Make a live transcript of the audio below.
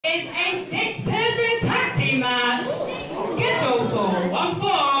Is a six-person tag team match scheduled for 1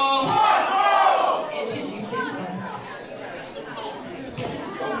 fall. Introducing first.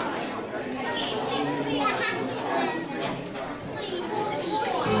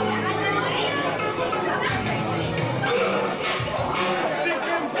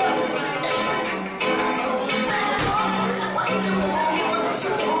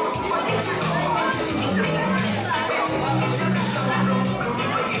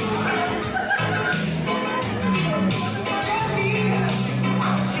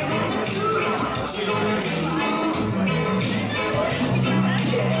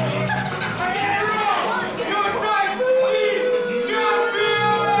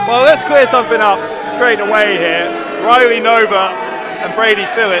 Well, let's clear something up straight away here. Riley Nova and Brady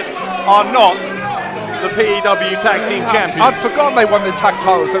Phillips are not the P.E.W Tag Team Champions. I'd forgotten they won the tag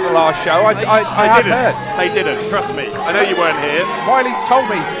titles at the last show. I had heard. They didn't, trust me. I know you weren't here. Riley told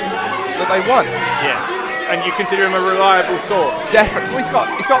me that they won. Yes, and you consider him a reliable source. Definitely. Well,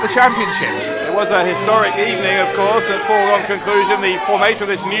 he's got the championship. It was a historic evening, of course, at foregone conclusion, the formation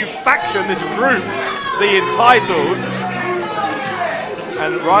of this new faction, this group, the Entitled.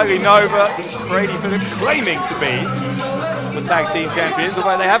 And Riley Nova, Brady Phillips claiming to be the tag team champions,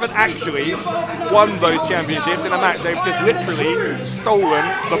 although they haven't actually won those championships in a match. They've just literally stolen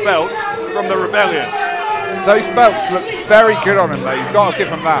the belts from the Rebellion. Those belts look very good on them, though. You've got to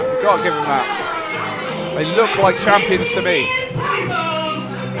give them that. You've got to give them that. They look like champions to me.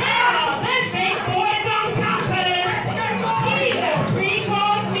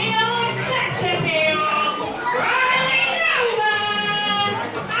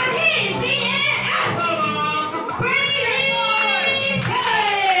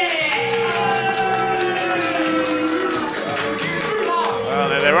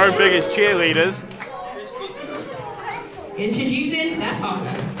 Their own biggest cheerleaders. Introducing their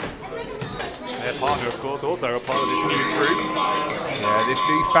partner. Their partner, of course, also a part of this new group. Yeah, this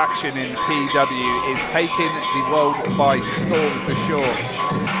new faction in P.E.W is taking the world by storm for sure.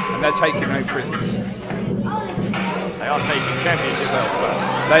 And they're taking no prisoners. They are taking championship belts, though.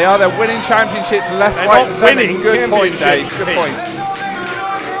 They are. They're winning championships left, they're right, not centre. Winning Good point, Dave. Good point.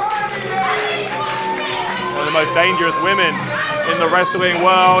 One of the most dangerous women in the wrestling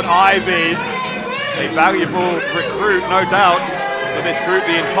world, Ivy, a valuable recruit, no doubt, for this group,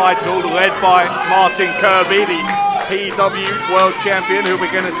 the Entitled, led by Martin Kirby, the P.E.W World Champion, who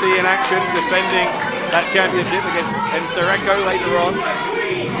we're going to see in action defending that championship against Ensereko later on.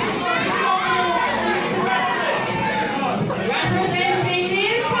 Representing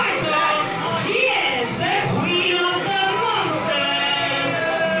the Entitled, she is the Queen of the Monsters,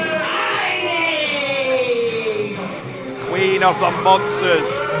 Ivy! Queen of the Monsters.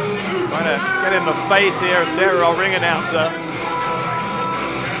 Trying to get in the face here, Sarah, our ring announcer.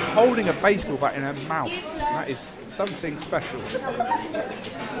 She's holding a baseball bat in her mouth. That is something special.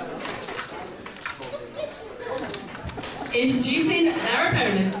 Introducing their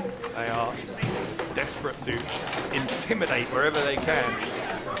opponents. They are desperate to intimidate wherever they can.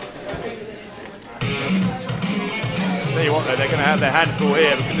 Tell you what though, they're going to have their hands full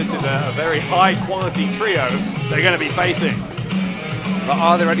here because this is a very high quality trio they're going to be facing. But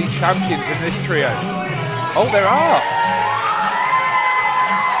are there any champions in this trio? Oh, there are.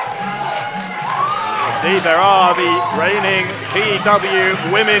 Indeed, there are. The reigning P.E.W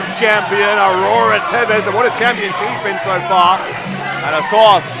Women's Champion, Aurora Teves, and what a champion she's been so far. And of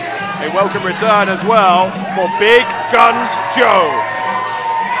course, a welcome return as well for Big Guns Joe.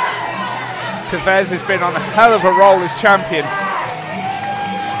 Teves has been on a hell of a roll as champion.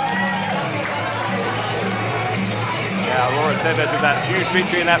 Aurora Teves with that huge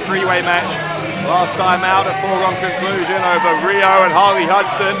victory in that three-way match last time out at foregone conclusion over Rio and Harley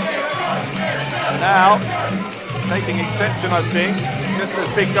Hudson. And now, taking exception, I think, just as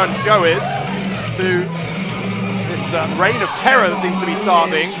Big Guns Joe is, to this reign of terror that seems to be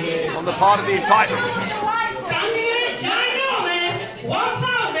starting on the part of the Entitled. Standing at a ginormous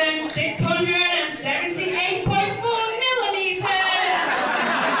 1,678.4 millimeters.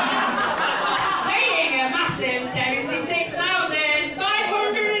 Weighing a massive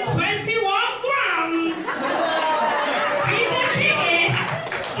 76,521 grams. He's the biggest,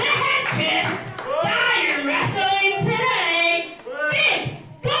 the hedgest guy wrestling today. Big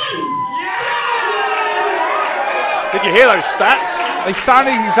Guns! Did you hear those stats? They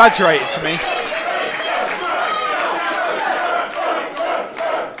sounded exaggerated to me.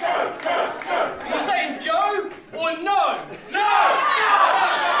 You're saying Joe or no? No!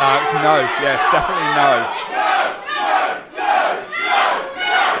 It's no. Yes, definitely no.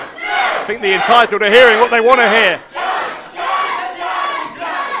 I think the Entitled are hearing what they want to hear.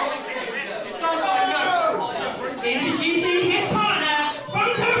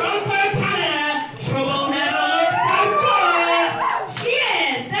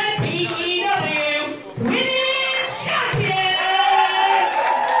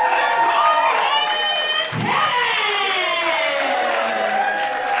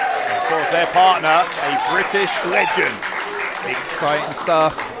 partner, a British legend. Exciting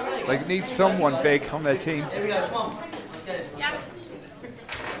stuff. They need someone big on their team.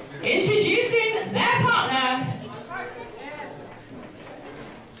 Introducing their partner.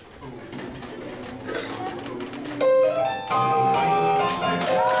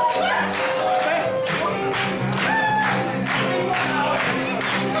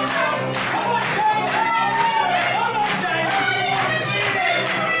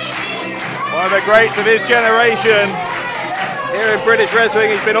 One of the greats of his generation here in British wrestling.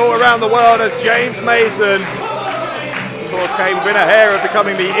 He's been all around the world as James Mason. Of course, came within a hair of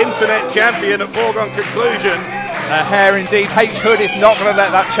becoming the internet champion at foregone conclusion. A hair indeed. H. Hood is not going to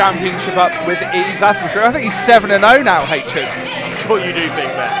let that championship up with ease, that's for sure. I think he's 7-0 now, H. Hood. I'm sure you do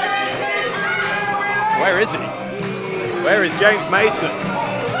think that. Where is he? Where is James Mason?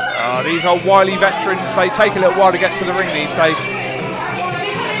 Oh, these are wily veterans. They take a little while to get to the ring these days.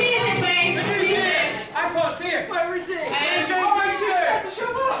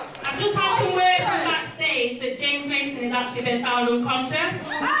 Actually been found unconscious.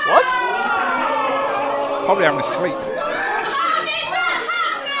 What? Probably having a sleep.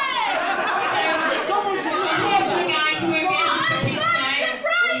 Someone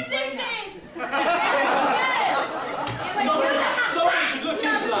should look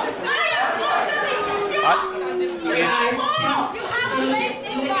into that.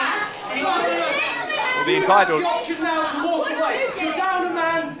 Well, the entitled. The option now to walk away. You're down a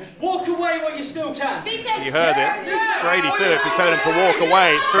man. Walk away while you still can. You heard it. Brady Phillips is telling him to walk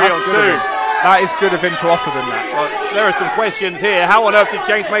away. It's 3 on 2. That is good of him to offer them that. Well, there are some questions here. How on earth did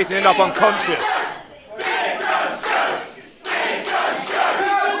James Mason end up unconscious?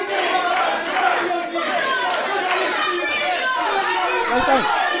 They don't.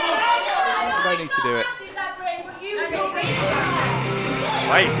 They don't need to do it.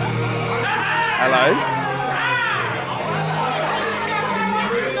 Wait. Hello.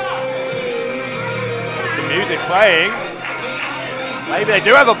 Music playing. Maybe they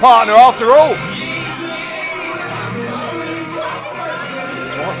do have a partner after all.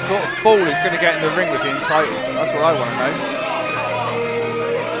 What sort of fool is going to get in the ring with the entitled? That's what I want to know.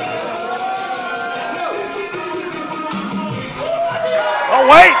 Oh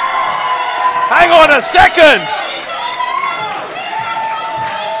wait! Hang on a second!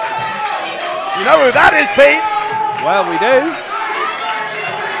 You know who that is, Pete? Well, we do.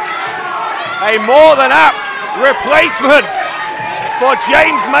 A more than apt replacement for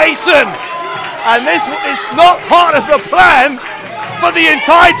James Mason. And this is not part of the plan for the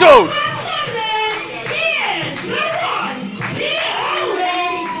entitled.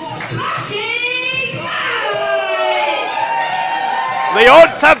 The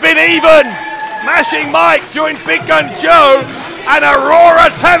odds have been even. Smashing Mike joins Big Guns Joe and Aurora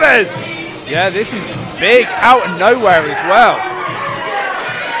Teves. Yeah, this is big, out of nowhere as well.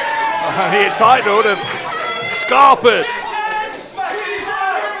 The entitled of Scarpered.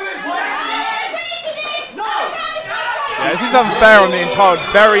 Yeah, this is unfair on the entitled,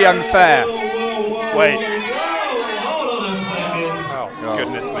 very unfair. Wait. Hold on a second. Oh,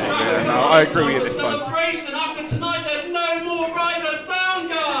 goodness me. Yeah, no, I agree with you this time. Celebration after tonight, there's no more Ride the Sound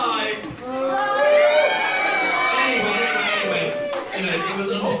guy. Anyway, you know, it was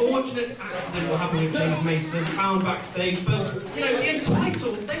an unfortunate accident what happened with James Mason, found backstage, but you know, the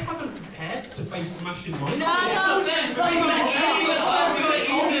entitled, they haven't prepared to face Smashing Mike. No,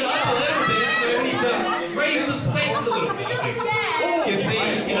 raise the stakes a little bit. You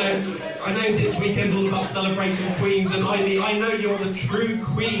see, you know, I know this weekend's all about celebrating queens, and Ivy, I know you're the true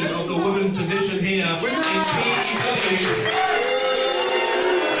queen of the women's division here in P.E.W.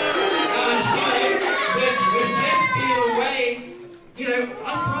 And with Jeff being away, you know, I've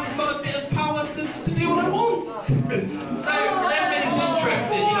kind of got a bit of power to do what I want. So then it's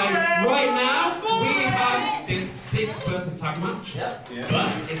interesting, you know, right now we have this 6-person tag match, but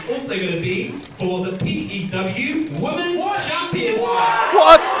it's also going to be for the P.E.W. Women's Champions.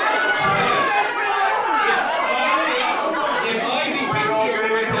 What?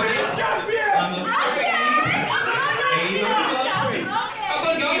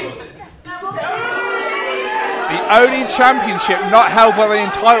 The only championship not held by the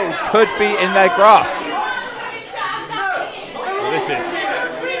entitled could be in their grasp. Well, this is...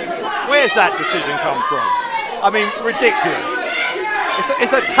 Where's that decision come from? I mean, ridiculous.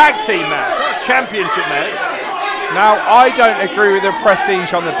 It's a tag team match, not a championship match. Now, I don't agree with the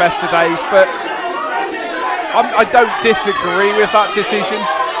prestige on the best of days, but I don't disagree with that decision.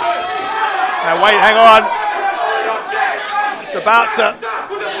 Now wait, hang on. It's about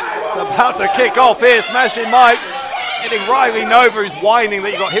to kick off here. Smashing Mike hitting Riley Nova, who's whining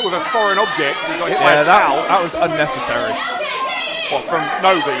that he got hit with a foreign object. He got hit by a towel. That was unnecessary. What, from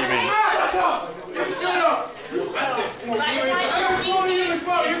Nova, you mean?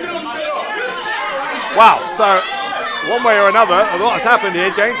 Wow, so one way or another, a lot has happened here.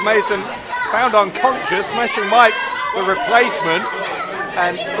 James Mason found unconscious, smashing Mike, the replacement,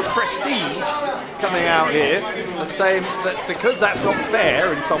 and the Prestige coming out here and saying that because that's not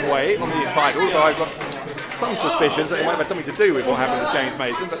fair in some way on the titles, I've got some suspicions that it might have something to do with what happened with James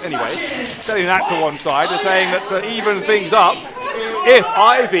Mason. But anyway, setting that to one side, they're saying that to even things up, if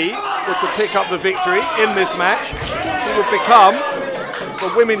Ivy were to pick up the victory in this match, she would become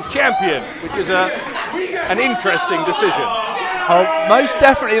the women's champion, which is an interesting decision. Oh, most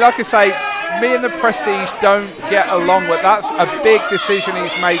definitely, like I say, me and the Prestige don't get along, but that's a big decision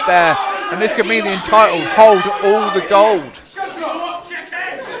he's made there. And this could mean the entitled hold all the gold.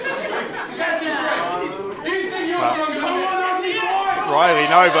 Riley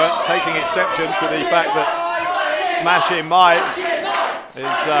Nova taking exception to the fact that Smashing Mike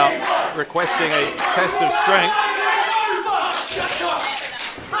is requesting a test of strength.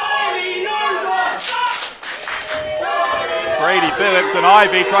 Brady, Phillips and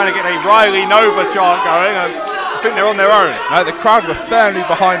Ivy trying to get a Riley Nova chant going, and I think they're on their own. No, the crowd were firmly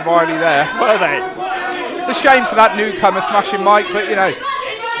behind Riley there. Were they? It's a shame for that newcomer Smashing Mike, but you know,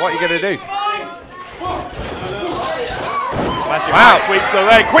 what are you going to do? Smashing Mike sweeps the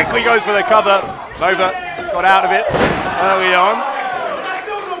leg, quickly goes for the cover. Nova got out of it early on.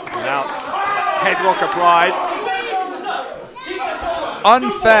 Now, headlock applied.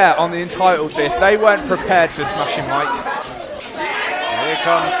 Unfair on the entitled this. They weren't prepared for Smashing Mike. Here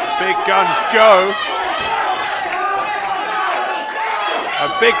comes Big Guns Joe.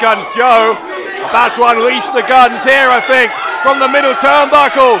 And Big Guns Joe about to unleash the guns here, I think, from the middle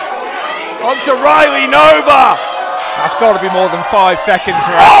turnbuckle. Onto Riley Nova. That's got to be more than 5 seconds.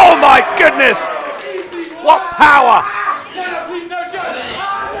 Right? Oh my goodness! What power!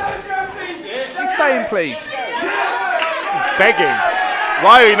 He's saying please. He's begging.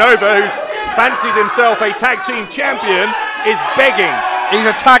 Riley Nova, who fancies himself a tag team champion, is begging. He's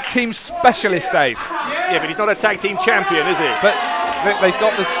a tag team specialist, Dave. Yeah, but he's not a tag team champion, is he? But they've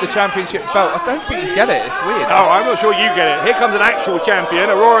got the championship belt. I don't think you get it. It's weird. Oh, I'm not sure you get it. Here comes an actual champion,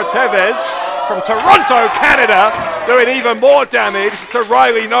 Aurora Teves from Toronto, Canada, doing even more damage to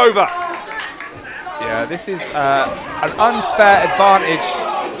Riley Nova. Yeah, this is an unfair advantage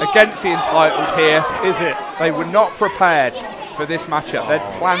against the entitled here. Is it? They were not prepared for this matchup. They'd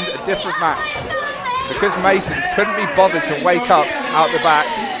planned a different match. Because Mason couldn't be bothered to wake up out the back.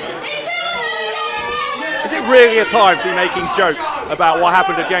 Is it really a time to be making jokes about what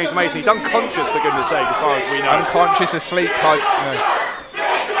happened to James Mason? He's unconscious, for goodness sake, as far as we know. Unconscious, asleep.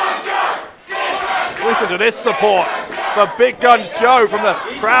 Listen to this support for Big Guns Joe from the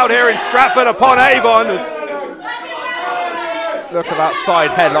crowd here in Stratford-upon-Avon. Look at that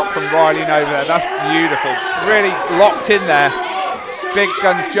side headlock from Riley Nova. That's beautiful. Really locked in there. Big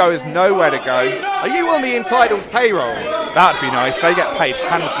Guns Joe has nowhere to go. Are you on the entitled's payroll? That'd be nice. They get paid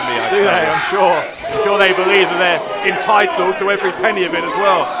handsomely. Do they? I'm sure. I'm sure they believe that they're entitled to every penny of it as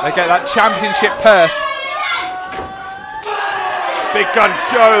well. They get that championship purse. Big Guns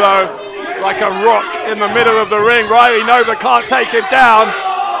Joe, though, like a rock in the middle of the ring. Riley Nova can't take him down.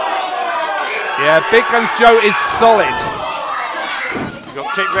 Yeah, Big Guns Joe is solid. You've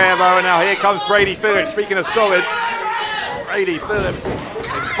got kick there, though, and now here comes Brady Phillips. Speaking of solid, Brady Phillips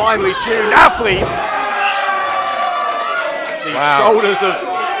is finely tuned athlete. The shoulders of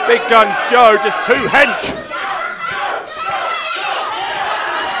Big Guns Joe, just too hench.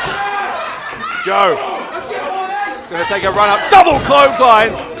 Joe going to take a run up, double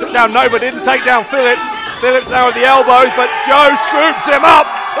clothesline. Took down Nova, didn't take down Phillips. Phillips now at the elbows, but Joe swoops him up.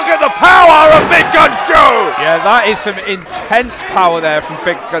 Look at the power of Big Guns Joe. Yeah, that is some intense power there from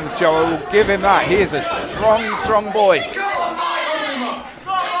Big Guns Joe. I will give him that. He is a strong, strong boy.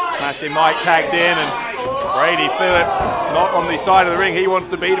 Smashing Mike tagged in, and Brady Phillips not on the side of the ring he wants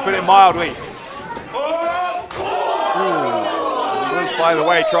to be, to put it mildly. We'll, by the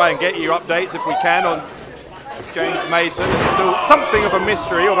way, try and get you updates if we can on James Mason. It's still something of a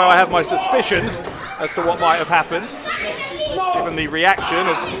mystery, although I have my suspicions as to what might have happened, given the reaction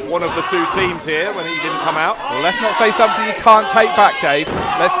of one of the two teams here when he didn't come out. Well, let's not say something you can't take back, Dave.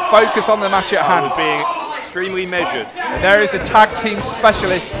 Let's focus on the match at hand. Being extremely measured. And there is a tag team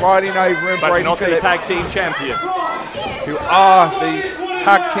specialist riding over and but Brady not Phillips, the tag team champion, who are the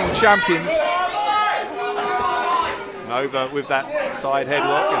tag team champions. Nova with that side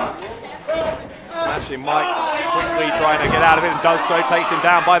headlock, and Smashing Mike quickly trying to get out of it, and does so, takes him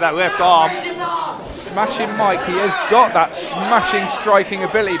down by that left arm. Smashing Mike, he has got that smashing striking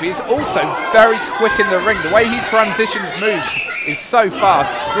ability, but he's also very quick in the ring. The way he transitions moves is so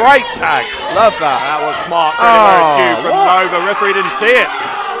fast. Great tag, love that. That was smart, very from Nova. Referee didn't see it.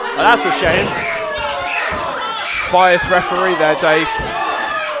 Well, that's a shame. Biased referee there, Dave.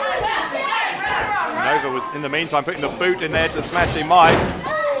 Nova was, in the meantime, putting the boot in there to Smashing Mike.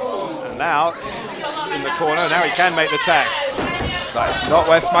 And now, in the corner, now he can make the tag. That is not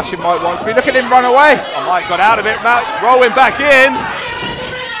where Smashing Mike wants to be. Look at him run away. And Mike got out of it, rolling back in.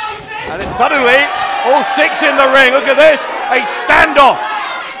 And then suddenly, all 6 in the ring. Look at this, a standoff.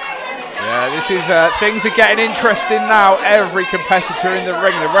 Yeah, this is, things are getting interesting now. Every competitor in the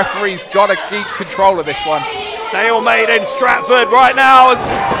ring. The referee's got to keep control of this one. Stalemate in Stratford right now as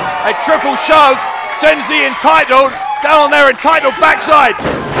a triple shove sends the entitled down on their entitled backside.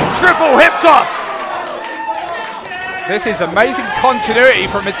 Triple hip toss. This is amazing continuity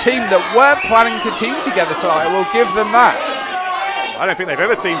from a team that weren't planning to team together tonight. We'll give them that. I don't think they've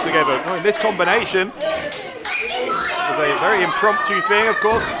ever teamed together. I mean, this combination was a very impromptu thing, of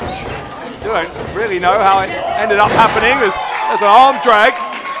course. Still don't really know how it ended up happening. There's an arm drag.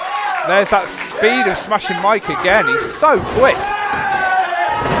 There's that speed of Smashing Mike again. He's so quick.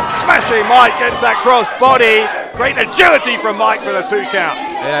 Smashing Mike gets that cross body. Great agility from Mike for the 2 count.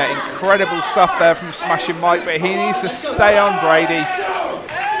 Yeah, incredible stuff there from Smashing Mike, but he needs to stay on Brady.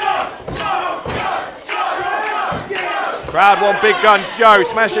 Crowd want Big Guns Joe.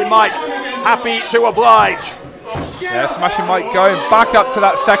 Smashing Mike happy to oblige. Yeah, Smashing Mike going back up to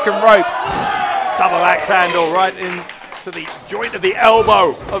that second rope. Double axe handle right into the joint of the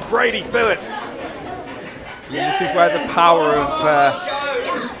elbow of Brady Phillips. And this is where the power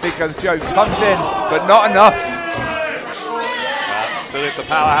of Big Guns Joe comes in, but not enough. Phillips a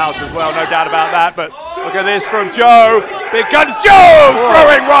powerhouse as well, no doubt about that, but look at this from Joe. Big Guns Joe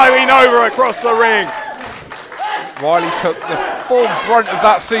throwing Riley Nova across the ring. Riley took the full brunt of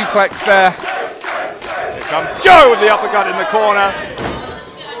that suplex there. Here comes Joe with the uppercut in the corner.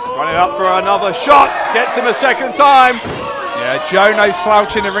 Running up for another shot, gets him a second time. Yeah, Joe no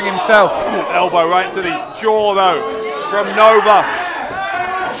slouch in the ring himself. Elbow right to the jaw though from Nova.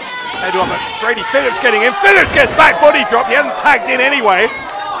 Head on, Brady Phillips getting in. Phillips gets back body drop. He hasn't tagged in anyway.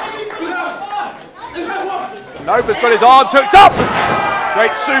 Nova's got his arms hooked up. Great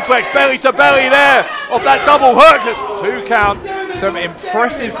suplex, belly to belly there. Off that double hook. 2 count. Some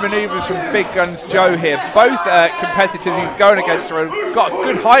impressive manoeuvres from Big Guns Joe here. Both competitors he's going against have got a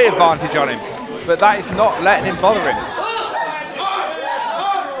good height advantage on him, but that is not letting him bother him.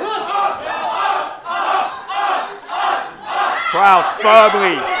 Crowd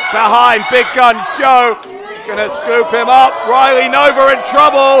firmly behind Big Guns Joe. Gonna scoop him up. Riley Nova in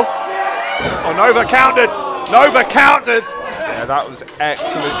trouble. Oh, Nova countered. Nova countered. Yeah, that was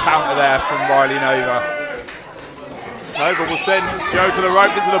excellent counter there from Riley Nova. Nova will send Joe to the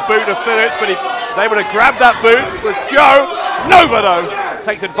rope into the boot of Phillips, but he was able to grab that boot. It was Joe. Nova, though,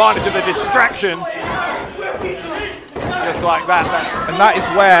 takes advantage of the distraction. Just like that. And that is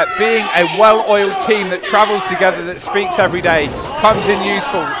where being a well-oiled team that travels together, that speaks every day, comes in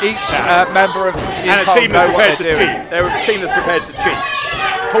useful. Each member of the and a team that's prepared to cheat. They're a team that's prepared to cheat.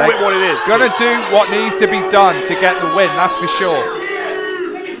 Call it what it is. Gonna do what needs to be done to get the win, that's for sure.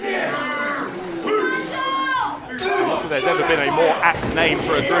 There's never been a more apt name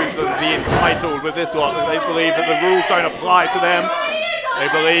for a group than the Entitled with this one. They believe that the rules don't apply to them. They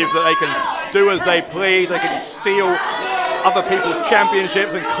believe that they can do as they please. They can steal other people's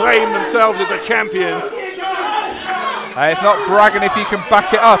championships and claim themselves as the champions. It's not bragging if you can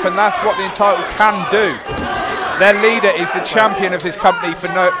back it up, and that's what the Entitled can do. Their leader is the champion of this company for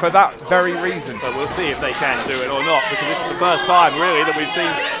that very reason. So we'll see if they can do it or not, because this is the first time really that we've seen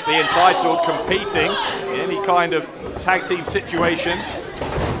the Entitled competing in any kind of tag team situation.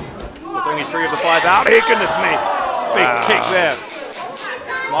 There's only 3 of the 5 out here, goodness me. Big kick there.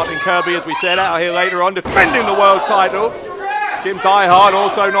 Martin Kirby, as we said, out here later on, defending the world title. Jim Diehard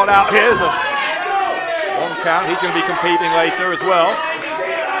also not out here. So 1 count, he's going to be competing later as well.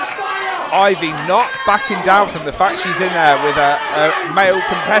 Ivy not backing down from the fact she's in there with a male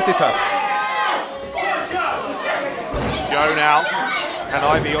competitor. Joe now, and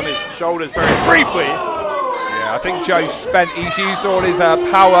Ivy on his shoulders very briefly. Yeah, I think Joe's spent. He's used all his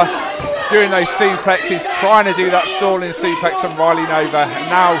power doing those suplexes, trying to do that stalling suplex on Riley Nova, and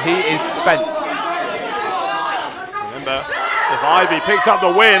now he is spent. Remember, if Ivy picks up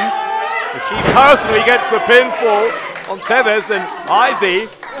the win, if she personally gets the pinfall on Teves, then Ivy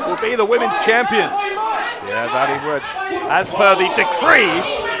will be the women's champion. Yeah, that he would. As per the decree.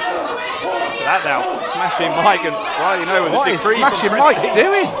 That now, Smashing Mike and Riley Nova. What is Smashing Mike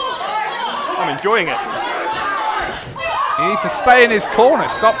doing? I'm enjoying it. He needs to stay in his corner.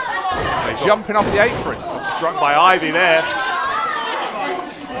 Stop jumping off the apron. Struck by Ivy there.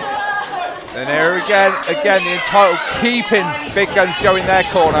 And there again, the entitled keeping Big Guns Joe in their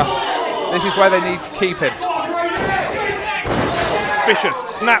corner. This is where they need to keep him. Vicious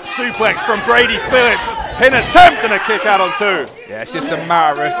snap suplex from Brady Phillips. Pin attempt and a kick out on 2. Yeah, it's just a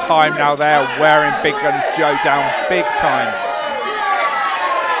matter of time now. They are wearing Big Guns Joe down big time.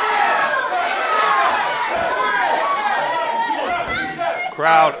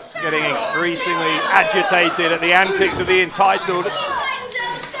 Crowd getting increasingly agitated at the antics of the entitled.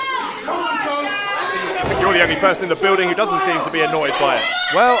 I think you're the only person in the building who doesn't seem to be annoyed by it.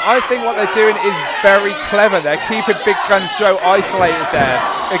 Well, I think what they're doing is very clever. They're keeping Big Guns Joe isolated there.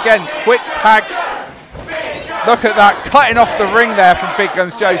 Again, quick tags. Look at that, cutting off the ring there from Big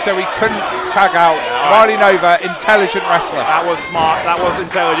Guns Joe so he couldn't tag out. Riley Nova, intelligent wrestler. That was smart, that was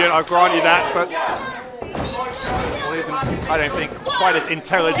intelligent, I'll grant you that, but I don't think quite as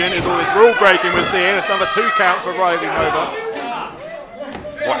intelligent as all this rule breaking we're seeing. It's another 2 counts for Riley Nova.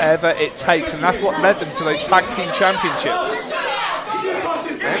 Whatever it takes, and that's what led them to those tag team championships.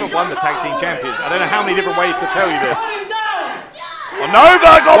 They haven't won the tag team champions. I don't know how many different ways to tell you this. Oh,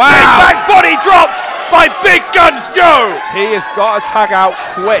 Nova got big back body dropped by Big Guns Joe. He has got to tag out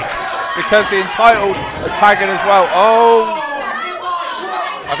quick because the entitled are tagging as well. Oh,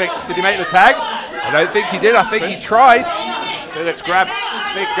 I think, did he make the tag? I don't think he did. I think he tried. Phillips grabbed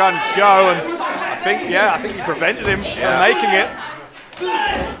Big Guns Joe, and I think he prevented him from making it.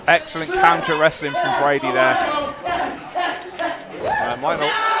 Excellent counter wrestling from Brady there. Might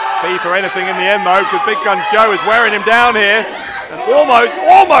not be for anything in the end though, because Big Guns Joe is wearing him down here, and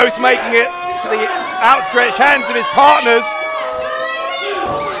almost making it to the outstretched hands of his partners.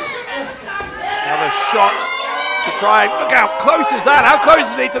 Another shot to try. Look how close is that? How close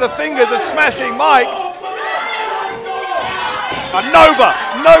is he to the fingers of Smashing Mike? And Nova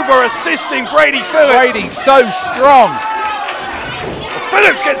assisting Brady Phillips. Brady so strong.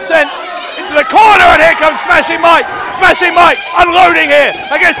 Phillips gets sent into the corner, and here comes Smashing Mike. Smashing Mike unloading here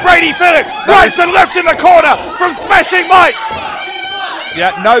against Brady Phillips. Rights and lefts in the corner from Smashing Mike.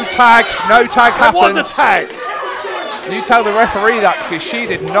 Yeah, no tag happened. There was a tag. You tell the referee that, because she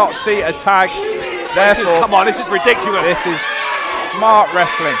did not see a tag. Therefore, come on, this is ridiculous. This is smart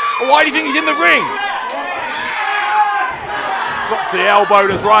wrestling. Well, why do you think he's in the ring? Drops the elbow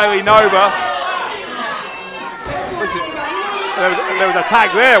to Riley Nova. There was a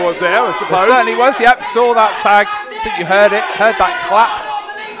tag there, was there, I suppose? There certainly was, yep, saw that tag. I think you heard it, heard that clap.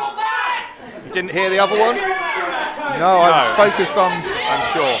 You didn't hear the other one? No, I was focused on, I'm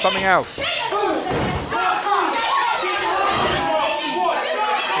sure, something else. Here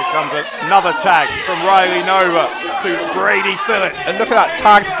comes another tag from Riley Nova to Brady Phillips. And look at that,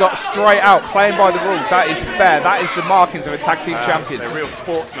 tags got straight out, playing by the rules. That is fair, that is the markings of a tag team champion. They're real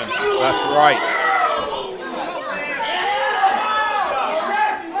sportsmen. That's right.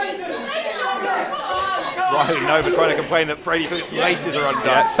 Riley Nova trying to complain that Brady Phillips' laces are undone.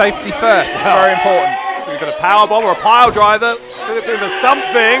 Yeah, safety first, it's very important. We've got a power bomb or a pile driver. Phillips in for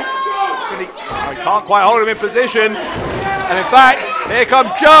something. He can't quite hold him in position. And in fact, here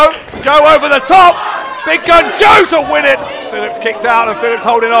comes Joe. Joe over the top. Big Guns Joe to win it. Phillips kicked out and Phillips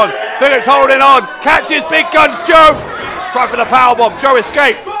holding on. Phillips holding on. Catches Big Guns Joe. Trying for the power bomb. Joe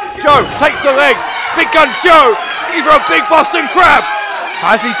escaped. Joe takes the legs. Big Guns Joe. He's for a big Boston Crab.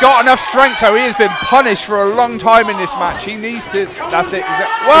 Has he got enough strength though? He has been punished for a long time in this match. He needs to, that's it.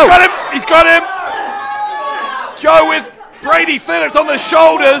 Whoa! He's got him! Joe with Brady Phillips on the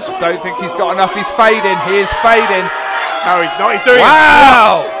shoulders. Don't think he's got enough, he's fading, he is fading. No, he's not, he's doing a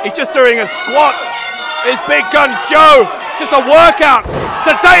squat. He's just doing a squat. It's Big Guns Joe, just a workout. It's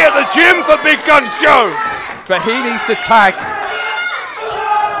a day at the gym for Big Guns Joe. But he needs to tag.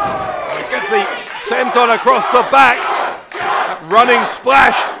 He gets the senton across the back. Running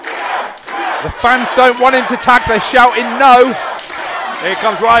splash. The fans don't want him to tag, they're shouting no. Here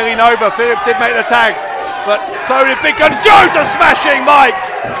comes Riley Nova. Phillips did make the tag, but so did Big Guns Joe to Smashing Mike,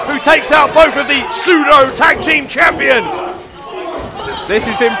 who takes out both of the pseudo tag team champions. This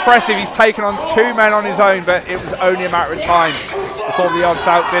is impressive. He's taken on 2 men on his own, but it was only a matter of time before the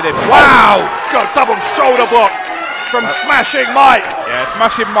odds outdid him. Wow! Got a double shoulder block from Smashing Mike. Yeah,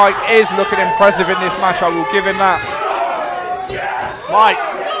 Smashing Mike is looking impressive in this match, I will give him that. Mike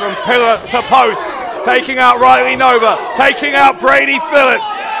from pillar to post, taking out Riley Nova, taking out Brady Phillips.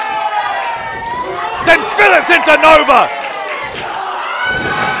 Sends Phillips into Nova.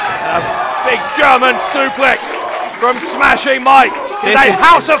 A big German suplex from Smashing Mike. There's a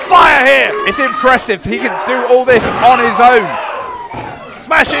house of fire here. It's impressive. He can do all this on his own.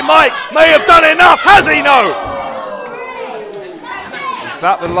 Smashing Mike may have done enough, has he? No. Is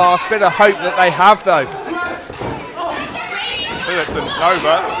that the last bit of hope that they have, though? Phillips and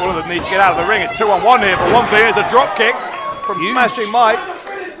Nova, one of them needs to get out of the ring. It's 2-on-1 here, but one thing is a drop kick from Smashing Mike.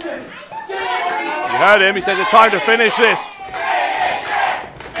 You heard him, he says it's time to finish this.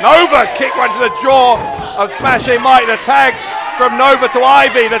 Nova kick right to the jaw of Smashing Mike. The tag from Nova to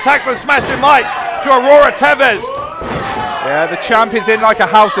Ivy. The tag from Smashing Mike to Aurora Teves. Yeah, the champ is in like a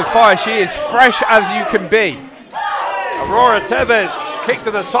house of fire. She is fresh as you can be. Aurora Teves kick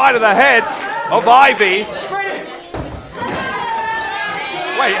to the side of the head of Ivy.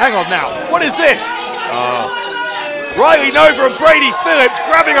 Wait, hang on now. What is this? Riley Nova and Brady Phillips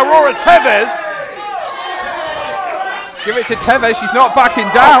grabbing Aurora Teves. Give it to Teves, she's not backing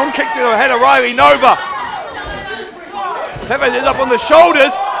down. Kick to the head of Riley Nova. Teves is up on the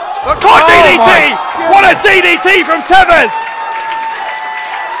shoulders. Look, DDT! What a DDT from Teves!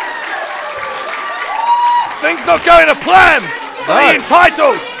 Things not going to plan for the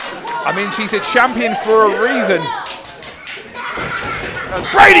entitled. I mean, she's a champion for a reason.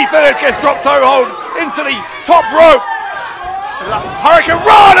 Brady Phillips gets drop toe hold into the top rope. Hurricane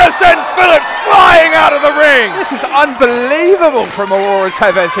Rana sends Phillips flying out of the ring. This is unbelievable from Aurora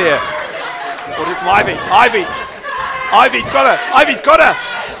Teves here. What is from Ivy? Ivy's got her.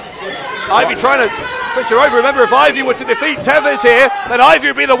 Ivy trying to push her over. Remember, if Ivy were to defeat Teves here, then Ivy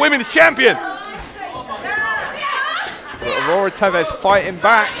would be the women's champion. But Aurora Teves fighting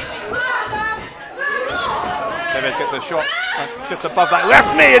back. Teves gets a shot just above that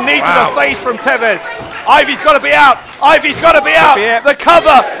left knee and knee to the face from Teves. Ivy's got to be out. Ivy's got to be out. The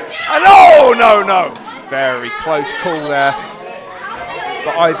cover. And no. Very close call there.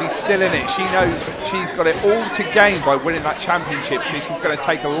 But Ivy's still in it. She knows she's got it all to gain by winning that championship. She's going to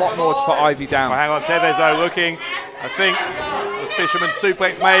take a lot more to put Ivy down. Well, hang on, Teves though looking. I think the fisherman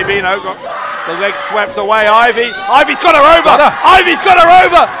suplex maybe. No, got the legs swept away. Ivy's got her over. Ivy's got her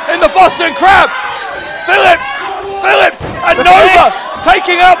over in the Boston Crab. Phillips and Nova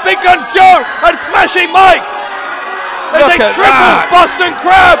taking out Big Guns Joe and Smashing Mike. There's a triple Boston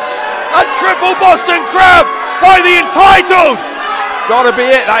Crab. A triple Boston Crab by the entitled. It's got to be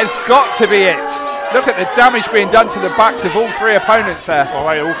it. That has got to be it. Look at the damage being done to the backs of all three opponents there. Oh,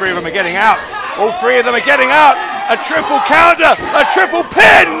 wait, all three of them are getting out. All three of them are getting out. A triple counter. A triple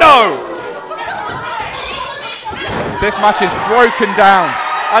pin. No. This match is broken down.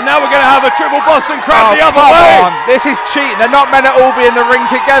 And now we're going to have a triple Boston Crab the other way. Come on. This is cheating. They're not meant to all be in the ring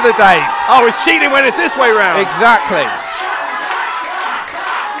together, Dave. Oh, it's cheating when it's this way round. Exactly.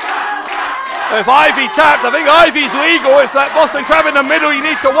 If Ivy tapped, I think Ivy's legal. It's that Boston Crab in the middle you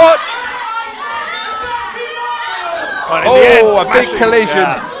need to watch. A big collision.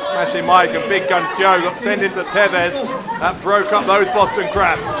 Yeah. Smashing Mike and Big Guns Joe got sent into Teves. That broke up those Boston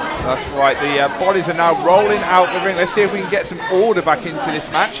Crabs. That's right, the bodies are now rolling out the ring. Let's see if we can get some order back into this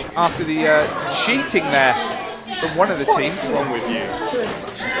match after the cheating there from one of the teams. What's wrong with you?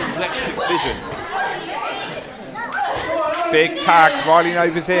 Selective vision. Big tag, Riley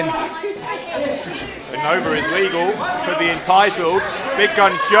Nova's in. And Nova is legal for the entitled. Big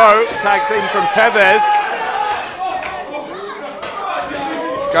Guns Joe tags in from Teves.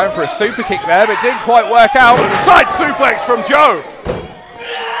 Going for a super kick there, but didn't quite work out. Side suplex from Joe.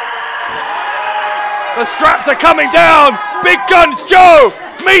 The straps are coming down. Big Guns Joe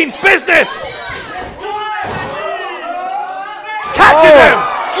means business. Catches him.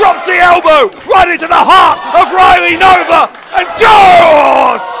 Drops the elbow right into the heart of Riley Nova. And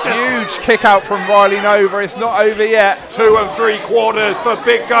Joe! Huge kick out from Riley Nova. It's not over yet. 2 3/4 for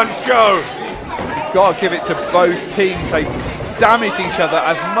Big Guns Joe. Got to give it to both teams. They damaged each other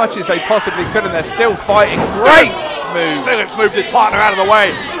as much as they possibly could, and they're still fighting. Great move. Phillips moved his partner out of the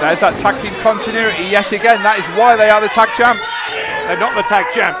way. There's that tag team continuity yet again. That is why they are the tag champs. They're not the tag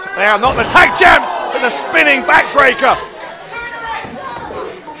champs. They are not the tag champs. With a spinning backbreaker.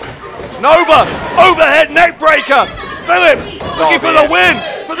 Nova, overhead neck breaker. Phillips looking for the win,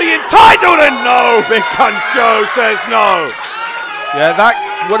 for the entitled, and no. Big Guns Joe says no. Yeah, that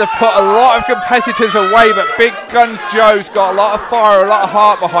would have put a lot of competitors away, but Big Guns Joe's got a lot of fire, a lot of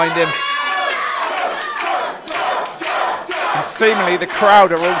heart behind him. And seemingly the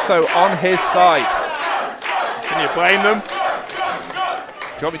crowd are also on his side. Can you blame them?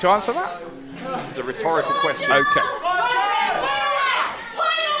 Do you want me to answer that? It's a rhetorical question. Okay.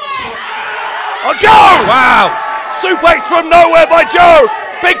 Oh, Joe! Wow! Suplex from nowhere by Joe.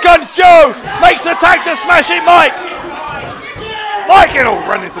 Big Guns Joe makes the tag to Smashing Mike. Mike, it'll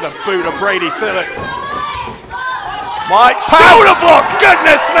run into the boot of Brady Phillips. Mike, shoulder block,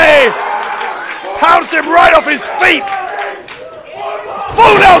 goodness me! Pounced him right off his feet.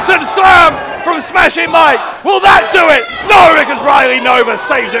 Full Nelson slam from Smashing Mike. Will that do it? No, because Riley Nova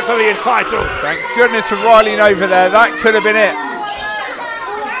saves it for the entitled. Thank goodness for Riley Nova there. That could have been it.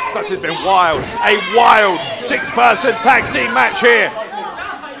 This has been wild. A wild 6-person tag team match here.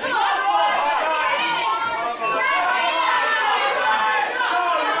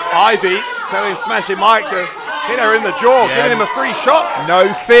 Ivy telling Smashing Mike to hit her in the jaw, giving him a free shot.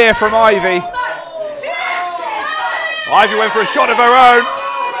 No fear from Ivy. Ivy went for a shot of her own.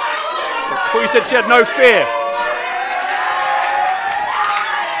 Before you said she had no fear.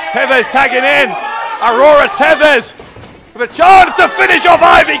 Teves tagging in. Aurora Teves with a chance to finish off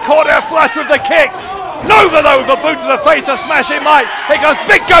Ivy. Caught her flush with the kick. Nova though with a boot to the face of Smashing Mike. Here goes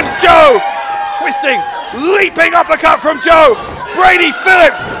Big Guns Joe. Twisting, leaping uppercut from Joe. Brady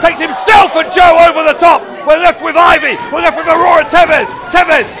Phillips takes himself and Joe over the top. We're left with Ivy. We're left with Aurora Teves.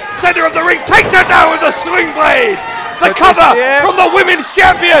 Teves, center of the ring, takes her down with the swing blade. The cover from the women's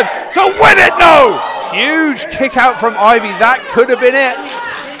champion to win it, no! Huge kick out from Ivy. That could have been it.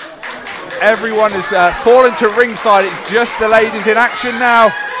 Everyone has fallen to ringside. It's just the ladies in action now.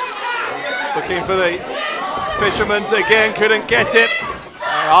 Looking for the Fisherman's again, couldn't get it.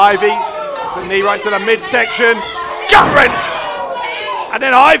 Ivy, the knee right to the midsection. Gut wrench! And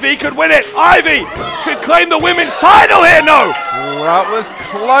then Ivy could win it. Ivy could claim the women's title here, no! Ooh, that was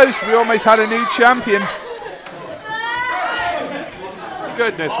close. We almost had a new champion.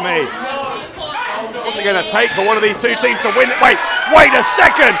 Goodness me. What's it going to take for one of these two teams to win it? Wait a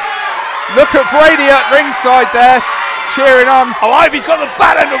second. Look at Brady at ringside there, cheering on. Oh, Ivy's got the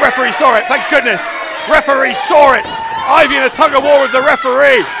bat and the referee saw it, thank goodness. Referee saw it. Ivy in a tug of war with the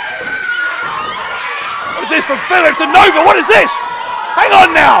referee. What is this from Phillips and Nova? What is this? Hang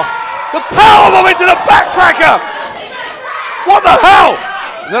on now. The powerbomb into the backcracker. What the hell?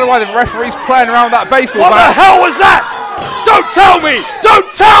 I don't know why the referee's playing around with that baseball bat. What the hell was that? Don't tell me! Don't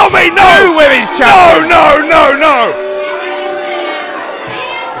tell me! No! Women's champion! No!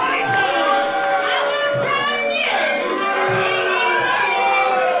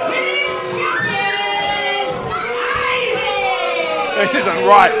 This isn't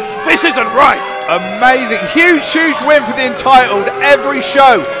right. This isn't right. Amazing. Huge win for the entitled. Every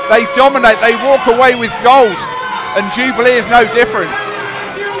show they dominate. They walk away with gold. And Jubilee is no different.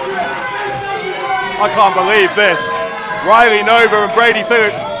 I can't believe this. Riley Nova and Brady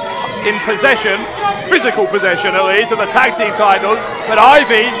Phillips in possession, physical possession at least, of the tag team titles, but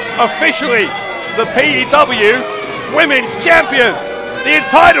Ivy officially the P.E.W. Women's Champions. The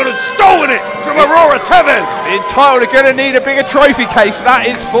entitled has stolen it from Aurora Teves. The entitled are going to need a bigger trophy case, that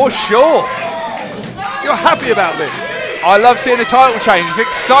is for sure. You're happy about this? I love seeing the title change, it's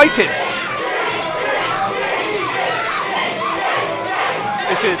exciting.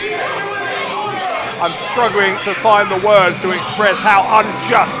 I'm struggling to find the words to express how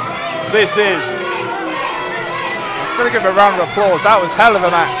unjust this is. I'm just going to give him a round of applause. That was hell of a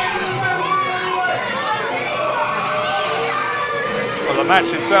match. Well, the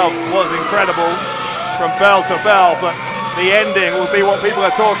match itself was incredible from bell to bell, but the ending will be what people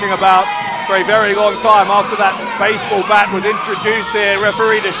are talking about for a very long time after that baseball bat was introduced here,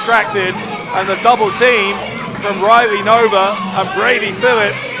 referee distracted, and the double team from Riley Nova and Brady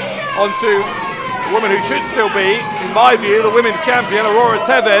Phillips onto the woman who should still be, in my view, the women's champion, Aurora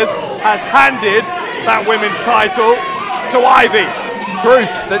Teves, has handed that women's title to Ivy. Proof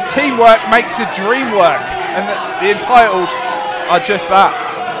that teamwork makes the dream work, and that the entitled are just that.